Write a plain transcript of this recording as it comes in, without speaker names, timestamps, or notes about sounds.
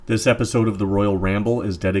This episode of the Royal Ramble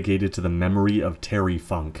is dedicated to the memory of Terry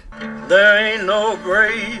Funk. There ain't no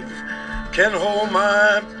grave can hold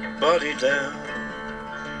my body down.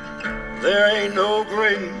 There ain't no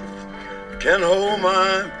grave can hold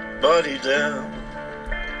my body down.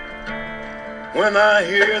 When I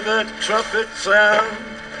hear that trumpet sound,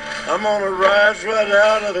 I'm gonna rise right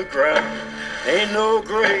out of the ground. Ain't no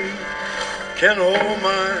grave can hold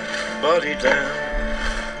my body down.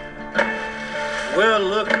 Well,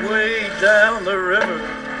 look way down the river,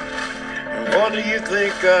 and what do you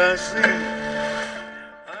think I see?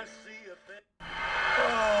 I see a big...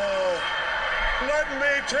 Oh, let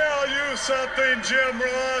me tell you something, Jim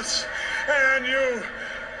Ross, and you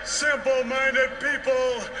simple-minded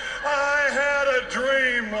people. I had a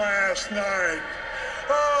dream last night.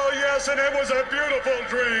 Oh, yes, and it was a beautiful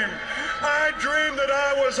dream. I dreamed that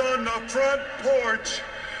I was on the front porch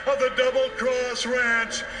of the Double Cross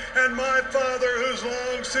Ranch, and my father, who's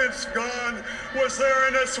long since gone, was there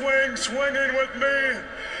in a swing, swinging with me,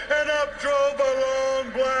 and up drove a long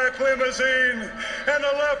black limousine, and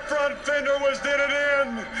the left front fender was dented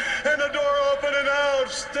in, and the door opened, and out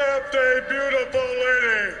stepped a beautiful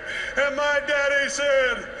lady, and my daddy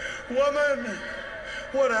said, "Woman,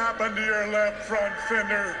 what happened to your left front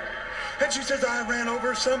fender?" And she says, "I ran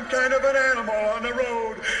over some kind of an animal on the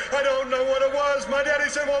road. I don't know what it was." My daddy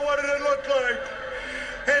said, "Well, what did it look like?"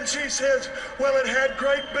 And she says, "Well, it had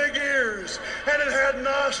great big ears, and it had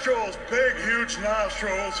nostrils, big, huge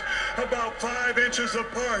nostrils, about 5 inches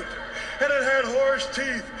apart. And it had horse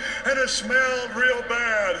teeth, and it smelled real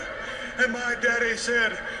bad." And my daddy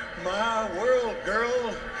said, "My world,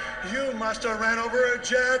 girl, you must have ran over a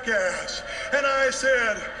jackass." And I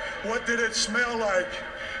said, "What did it smell like?"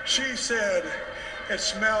 She said, "It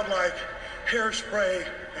smelled like hairspray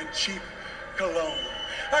and cheap cologne."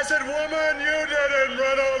 I said, "Woman, you didn't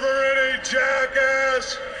run over any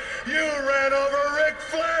jackass. You ran over Ric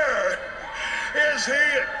Flair. Is he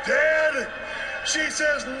dead?" She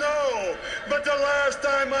says, "No, but the last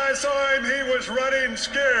time I saw him, he was running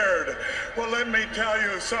scared." Well, let me tell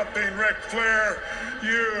you something, Ric Flair.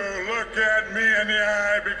 You look at me in the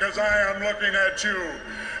eye because I am looking at you.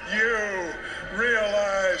 You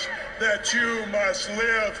realize that you must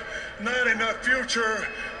live not in the future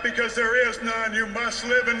because there is none. You must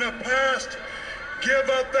live in the past. Give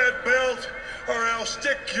up that belt or I'll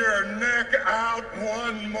stick your neck out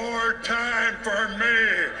one more time for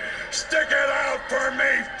me. Stick it out for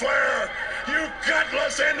me, Flair. You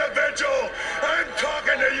gutless individual. I'm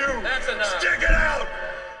talking to you. That's enough. Stick it out.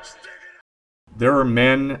 There are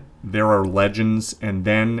men, there are legends, and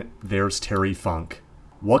then there's Terry Funk.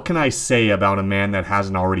 What can I say about a man that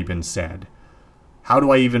hasn't already been said? How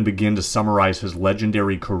do I even begin to summarize his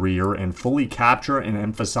legendary career and fully capture and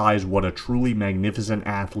emphasize what a truly magnificent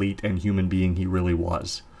athlete and human being he really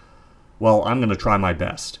was? Well, I'm going to try my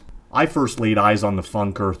best. I first laid eyes on the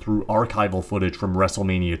Funker through archival footage from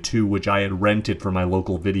WrestleMania 2, which I had rented from my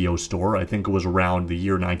local video store. I think it was around the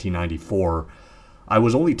year 1994. I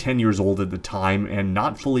was only 10 years old at the time and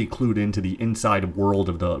not fully clued into the inside world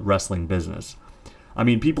of the wrestling business. I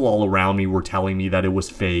mean, people all around me were telling me that it was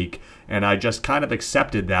fake, and I just kind of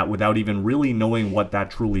accepted that without even really knowing what that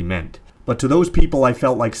truly meant. But to those people, I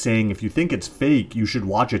felt like saying, if you think it's fake, you should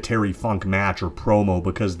watch a Terry Funk match or promo,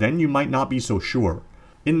 because then you might not be so sure.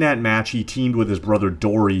 In that match, he teamed with his brother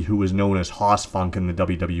Dory, who was known as Hoss Funk in the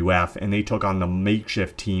WWF, and they took on the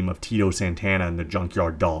makeshift team of Tito Santana and the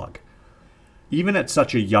Junkyard Dog. Even at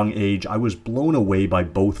such a young age, I was blown away by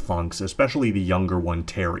both Funks, especially the younger one,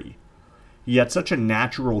 Terry. He had such a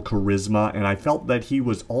natural charisma, and I felt that he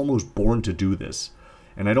was almost born to do this.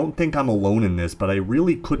 And I don't think I'm alone in this, but I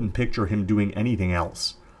really couldn't picture him doing anything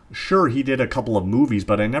else. Sure, he did a couple of movies,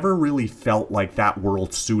 but I never really felt like that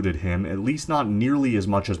world suited him, at least not nearly as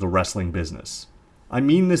much as the wrestling business. I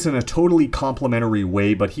mean this in a totally complimentary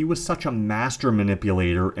way, but he was such a master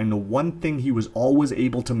manipulator, and the one thing he was always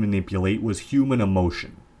able to manipulate was human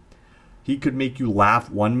emotion. He could make you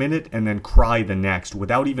laugh 1 minute and then cry the next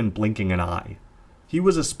without even blinking an eye. He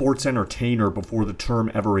was a sports entertainer before the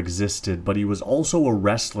term ever existed, but he was also a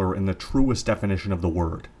wrestler in the truest definition of the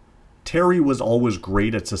word. Terry was always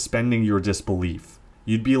great at suspending your disbelief.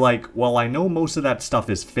 You'd be like, well, I know most of that stuff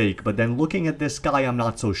is fake, but then looking at this guy, I'm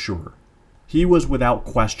not so sure. He was without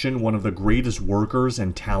question one of the greatest workers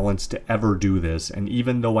and talents to ever do this, and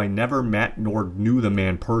even though I never met nor knew the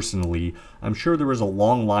man personally, I'm sure there is a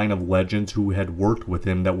long line of legends who had worked with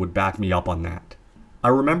him that would back me up on that. I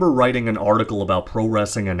remember writing an article about pro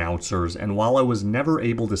wrestling announcers, and while I was never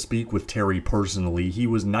able to speak with Terry personally, he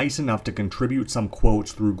was nice enough to contribute some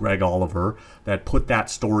quotes through Greg Oliver that put that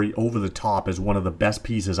story over the top as one of the best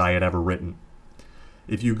pieces I had ever written.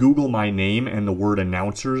 If you Google my name and the word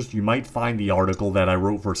announcers, you might find the article that I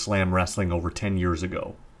wrote for Slam Wrestling over 10 years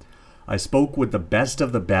ago. I spoke with the best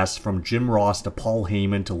of the best, from Jim Ross to Paul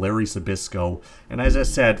Heyman to Larry Zbyszko, and as I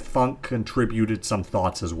said, Funk contributed some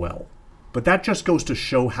thoughts as well. But that just goes to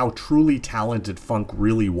show how truly talented Funk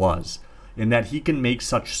really was, in that he can make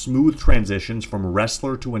such smooth transitions from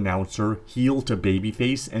wrestler to announcer, heel to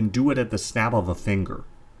babyface, and do it at the snap of a finger.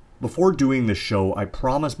 Before doing this show, I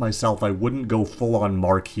promised myself I wouldn't go full on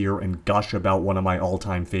Mark here and gush about one of my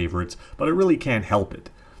all-time favorites, but I really can't help it.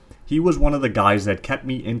 He was one of the guys that kept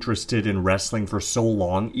me interested in wrestling for so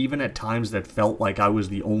long, even at times that felt like I was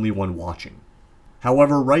the only one watching.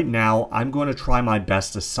 However, right now, I'm going to try my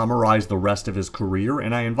best to summarize the rest of his career,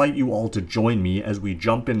 and I invite you all to join me as we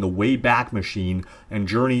jump in the Wayback Machine and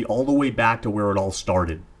journey all the way back to where it all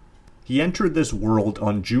started. He entered this world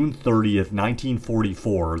on June 30th,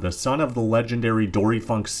 1944, the son of the legendary Dory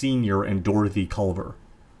Funk Sr. and Dorothy Culver.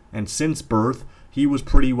 And since birth, he was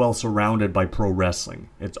pretty well surrounded by pro wrestling.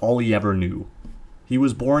 It's all he ever knew. He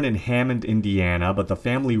was born in Hammond, Indiana, but the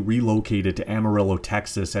family relocated to Amarillo,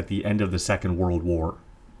 Texas at the end of the Second World War.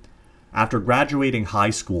 After graduating high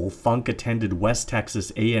school, Funk attended West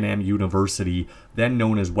Texas A&M University, then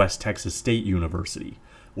known as West Texas State University,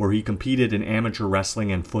 where he competed in amateur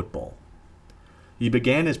wrestling and football. He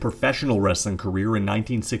began his professional wrestling career in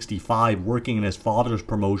 1965 working in his father's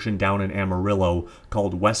promotion down in Amarillo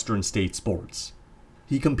called Western State Sports.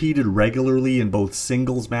 He competed regularly in both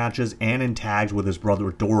singles matches and in tags with his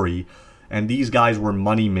brother Dory, and these guys were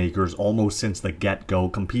money makers almost since the get-go,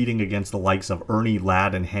 competing against the likes of Ernie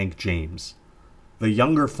Ladd and Hank James. The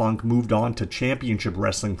younger Funk moved on to championship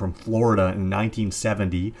wrestling from Florida in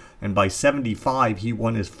 1970, and by 75 he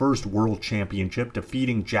won his first world championship,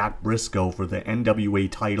 defeating Jack Briscoe for the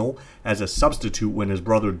NWA title as a substitute when his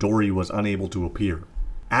brother Dory was unable to appear.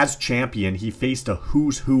 As champion, he faced a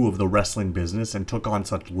who's who of the wrestling business and took on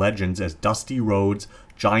such legends as Dusty Rhodes,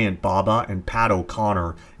 Giant Baba, and Pat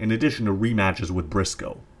O'Connor, in addition to rematches with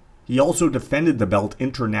Briscoe. He also defended the belt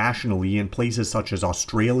internationally in places such as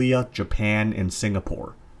Australia, Japan, and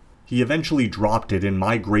Singapore. He eventually dropped it in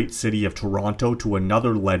my great city of Toronto to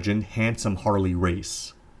another legend, Handsome Harley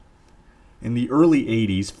Race. In the early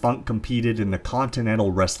 80s, Funk competed in the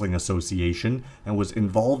Continental Wrestling Association and was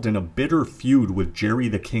involved in a bitter feud with Jerry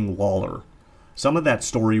the King Lawler. Some of that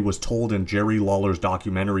story was told in Jerry Lawler's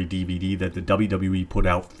documentary DVD that the WWE put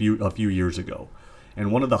out a few years ago,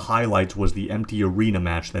 and one of the highlights was the empty arena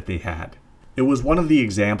match that they had. It was one of the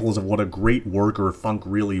examples of what a great worker Funk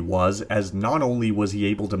really was, as not only was he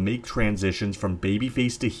able to make transitions from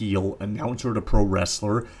babyface to heel, announcer to pro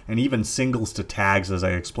wrestler, and even singles to tags as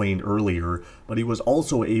I explained earlier, but he was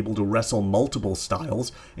also able to wrestle multiple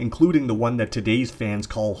styles, including the one that today's fans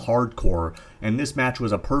call hardcore, and this match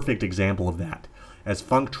was a perfect example of that, as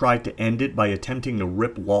Funk tried to end it by attempting to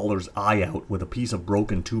rip Lawler's eye out with a piece of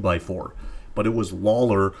broken 2x4, but it was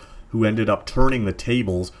Lawler who ended up turning the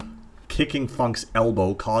tables, kicking Funk's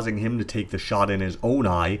elbow, causing him to take the shot in his own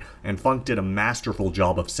eye, and Funk did a masterful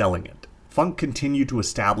job of selling it. Funk continued to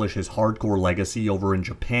establish his hardcore legacy over in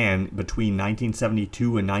Japan between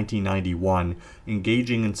 1972 and 1991,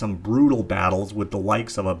 engaging in some brutal battles with the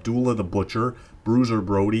likes of Abdullah the Butcher, Bruiser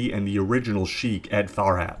Brody, and the original Sheik, Ed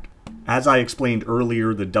Farhat. As I explained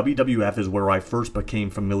earlier, the WWF is where I first became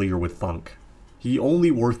familiar with Funk. He only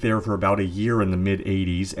worked there for about a year in the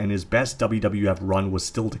mid-80s, and his best WWF run was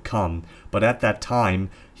still to come, but at that time,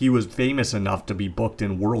 he was famous enough to be booked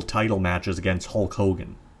in world title matches against Hulk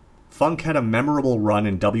Hogan. Funk had a memorable run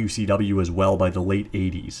in WCW as well by the late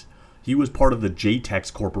 80s. He was part of the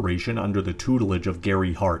JTEX Corporation under the tutelage of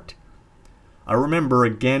Gary Hart. I remember,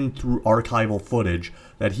 again through archival footage,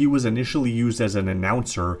 that he was initially used as an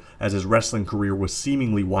announcer as his wrestling career was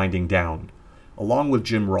seemingly winding down. Along with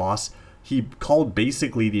Jim Ross, he called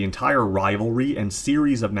basically the entire rivalry and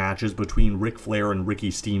series of matches between Ric Flair and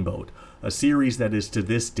Ricky Steamboat, a series that is to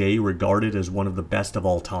this day regarded as one of the best of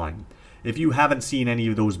all time. If you haven't seen any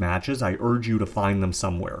of those matches, I urge you to find them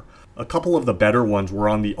somewhere. A couple of the better ones were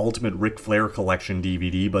on the Ultimate Ric Flair Collection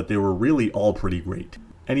DVD, but they were really all pretty great.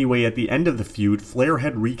 Anyway, at the end of the feud, Flair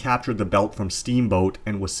had recaptured the belt from Steamboat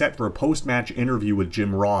and was set for a post-match interview with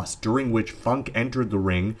Jim Ross, during which Funk entered the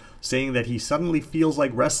ring, saying that he suddenly feels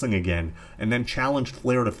like wrestling again, and then challenged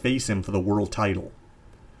Flair to face him for the world title.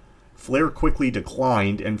 Flair quickly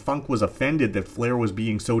declined, and Funk was offended that Flair was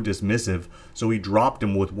being so dismissive, so he dropped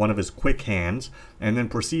him with one of his quick hands, and then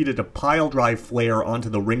proceeded to pile-drive Flair onto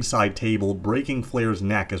the ringside table, breaking Flair's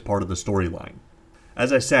neck as part of the storyline.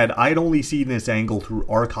 As I said, I had only seen this angle through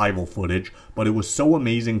archival footage, but it was so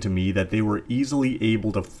amazing to me that they were easily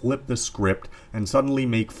able to flip the script and suddenly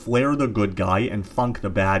make Flair the good guy and Funk the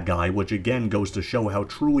bad guy, which again goes to show how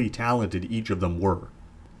truly talented each of them were.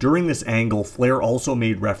 During this angle, Flair also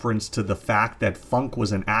made reference to the fact that Funk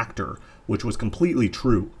was an actor, which was completely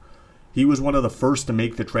true. He was one of the first to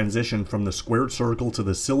make the transition from the squared circle to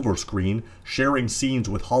the silver screen, sharing scenes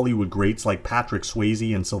with Hollywood greats like Patrick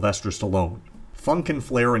Swayze and Sylvester Stallone. Funk and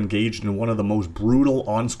Flair engaged in one of the most brutal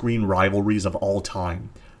on-screen rivalries of all time.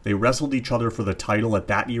 They wrestled each other for the title at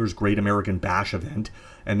that year's Great American Bash event,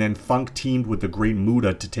 and then Funk teamed with the Great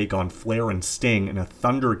Muta to take on Flair and Sting in a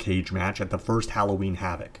Thunder Cage match at the first Halloween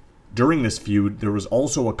Havoc. During this feud, there was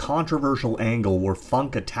also a controversial angle where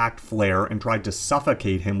Funk attacked Flair and tried to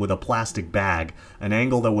suffocate him with a plastic bag, an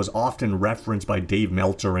angle that was often referenced by Dave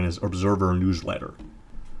Meltzer in his Observer newsletter.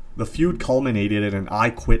 The feud culminated in an I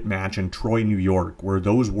Quit match in Troy, New York, where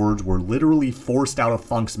those words were literally forced out of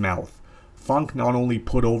Funk's mouth. Funk not only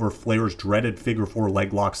put over Flair's dreaded figure 4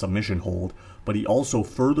 leg lock submission hold, but he also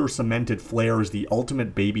further cemented Flair as the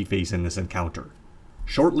ultimate babyface in this encounter.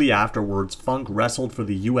 Shortly afterwards, Funk wrestled for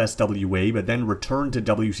the USWA but then returned to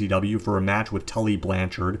WCW for a match with Tully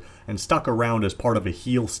Blanchard and stuck around as part of a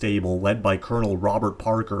heel stable led by Colonel Robert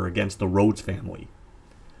Parker against the Rhodes family.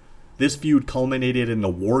 This feud culminated in the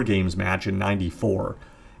War Games match in '94.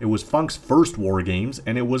 It was Funk's first War Games,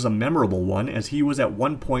 and it was a memorable one as he was at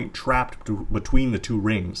one point trapped between the two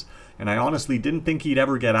rings, and I honestly didn't think he'd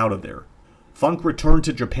ever get out of there. Funk returned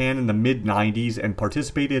to Japan in the mid-90s and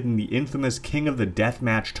participated in the infamous King of the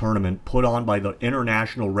Deathmatch tournament put on by the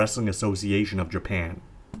International Wrestling Association of Japan.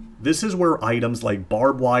 This is where items like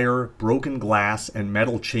barbed wire, broken glass, and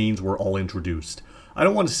metal chains were all introduced. I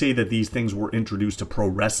don't want to say that these things were introduced to pro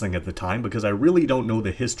wrestling at the time because I really don't know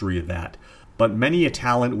the history of that, but many a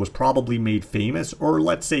talent was probably made famous, or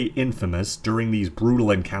let's say infamous, during these brutal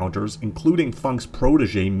encounters, including Funk's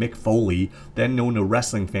protege Mick Foley, then known to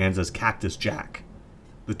wrestling fans as Cactus Jack.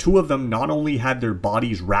 The two of them not only had their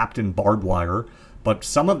bodies wrapped in barbed wire, but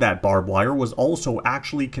some of that barbed wire was also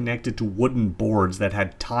actually connected to wooden boards that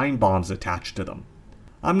had time bombs attached to them.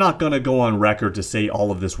 I'm not going to go on record to say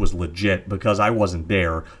all of this was legit because I wasn't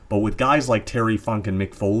there, but with guys like Terry Funk and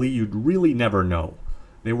Mick Foley, you'd really never know.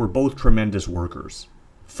 They were both tremendous workers.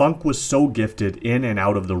 Funk was so gifted in and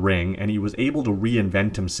out of the ring, and he was able to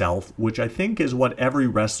reinvent himself, which I think is what every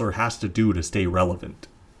wrestler has to do to stay relevant.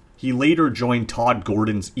 He later joined Todd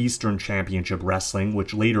Gordon's Eastern Championship Wrestling,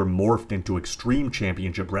 which later morphed into Extreme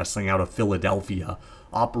Championship Wrestling out of Philadelphia,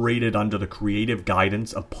 operated under the creative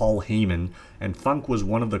guidance of Paul Heyman, and Funk was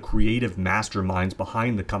one of the creative masterminds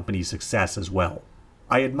behind the company's success as well.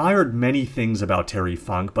 I admired many things about Terry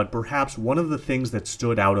Funk, but perhaps one of the things that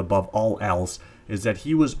stood out above all else is that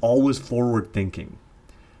he was always forward-thinking.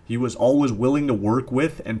 He was always willing to work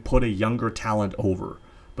with and put a younger talent over,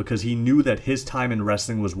 because he knew that his time in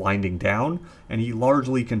wrestling was winding down, and he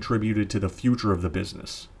largely contributed to the future of the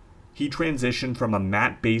business. He transitioned from a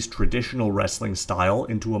mat-based traditional wrestling style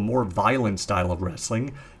into a more violent style of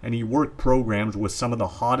wrestling, and he worked programs with some of the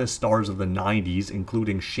hottest stars of the 90s,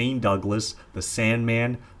 including Shane Douglas, The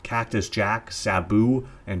Sandman, Cactus Jack, Sabu,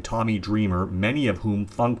 and Tommy Dreamer, many of whom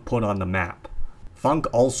Funk put on the map. Funk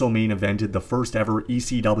also main evented the first ever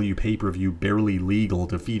ECW pay-per-view Barely Legal,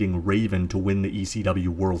 defeating Raven to win the ECW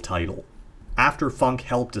World title. After Funk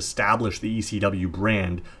helped establish the ECW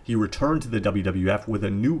brand, he returned to the WWF with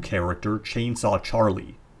a new character, Chainsaw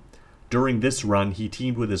Charlie. During this run, he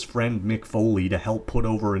teamed with his friend Mick Foley to help put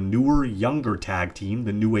over a newer, younger tag team,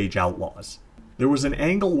 the New Age Outlaws. There was an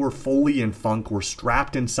angle where Foley and Funk were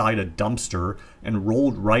strapped inside a dumpster and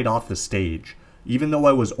rolled right off the stage. Even though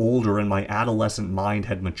I was older and my adolescent mind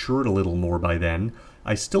had matured a little more by then,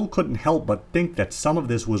 I still couldn't help but think that some of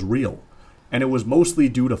this was real. And it was mostly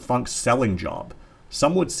due to Funk's selling job.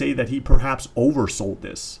 Some would say that he perhaps oversold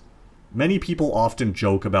this. Many people often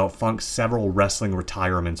joke about Funk's several wrestling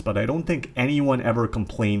retirements, but I don't think anyone ever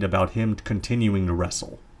complained about him continuing to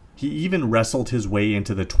wrestle. He even wrestled his way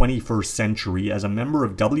into the 21st century as a member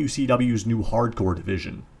of WCW's new hardcore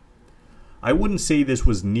division. I wouldn't say this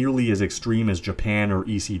was nearly as extreme as Japan or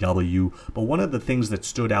ECW, but one of the things that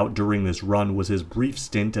stood out during this run was his brief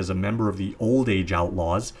stint as a member of the Old Age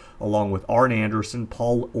Outlaws, along with Arn Anderson,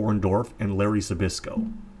 Paul Orndorff, and Larry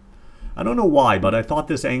Zbyszko. I don't know why, but I thought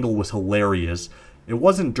this angle was hilarious. It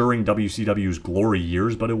wasn't during WCW's glory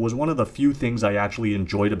years, but it was one of the few things I actually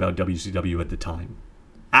enjoyed about WCW at the time.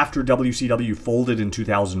 After WCW folded in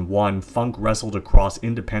 2001, Funk wrestled across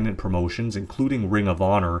independent promotions, including Ring of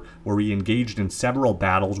Honor, where he engaged in several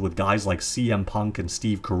battles with guys like CM Punk and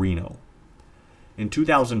Steve Corino. In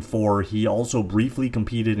 2004, he also briefly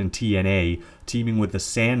competed in TNA, teaming with the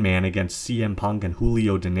Sandman against CM Punk and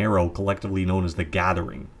Julio De Niro, collectively known as The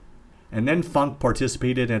Gathering. And then Funk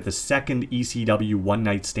participated at the second ECW One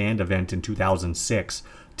Night Stand event in 2006,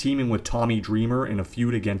 teaming with Tommy Dreamer in a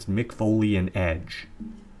feud against Mick Foley and Edge.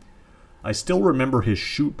 I still remember his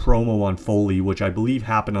shoot promo on Foley, which I believe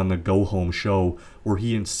happened on the Go Home show, where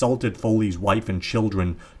he insulted Foley's wife and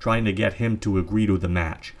children, trying to get him to agree to the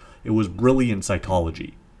match. It was brilliant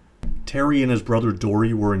psychology. Terry and his brother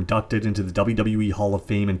Dory were inducted into the WWE Hall of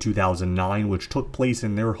Fame in 2009, which took place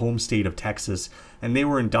in their home state of Texas, and they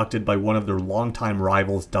were inducted by one of their longtime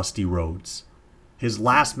rivals, Dusty Rhodes. His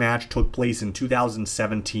last match took place in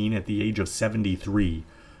 2017 at the age of 73.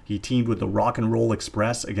 He teamed with the Rock and Roll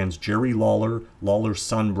Express against Jerry Lawler, Lawler's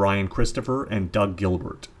son Brian Christopher, and Doug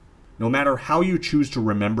Gilbert. No matter how you choose to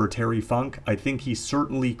remember Terry Funk, I think he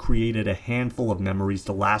certainly created a handful of memories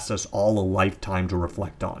to last us all a lifetime to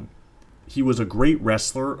reflect on. He was a great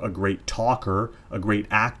wrestler, a great talker, a great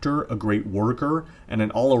actor, a great worker, and an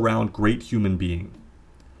all-around great human being.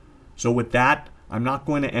 So with that, I'm not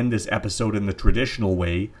going to end this episode in the traditional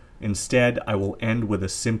way. Instead, I will end with a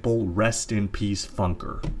simple rest in peace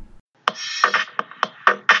Funker.